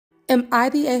Am I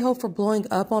the a-hole for blowing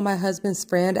up on my husband's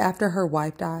friend after her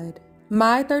wife died?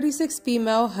 My 36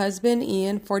 female husband,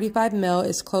 Ian, 45 male,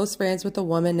 is close friends with a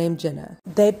woman named Jenna.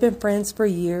 They've been friends for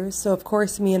years, so of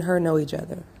course me and her know each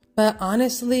other. But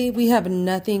honestly, we have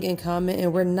nothing in common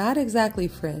and we're not exactly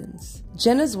friends.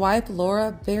 Jenna's wife,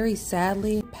 Laura, very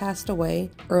sadly passed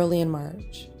away early in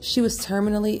March. She was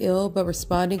terminally ill but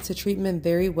responding to treatment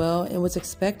very well and was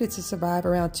expected to survive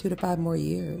around 2 to 5 more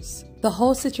years. The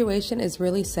whole situation is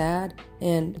really sad,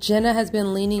 and Jenna has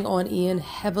been leaning on Ian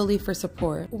heavily for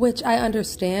support, which I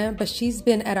understand, but she's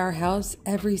been at our house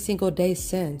every single day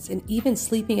since, and even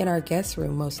sleeping in our guest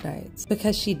room most nights,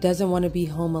 because she doesn't want to be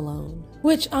home alone.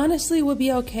 Which honestly would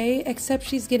be okay, except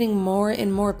she's getting more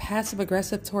and more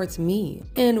passive-aggressive towards me,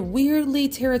 and weirdly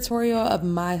territorial of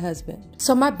my husband.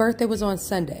 So my birthday was on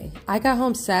Sunday. I got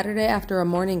home Saturday after a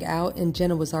morning out, and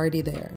Jenna was already there.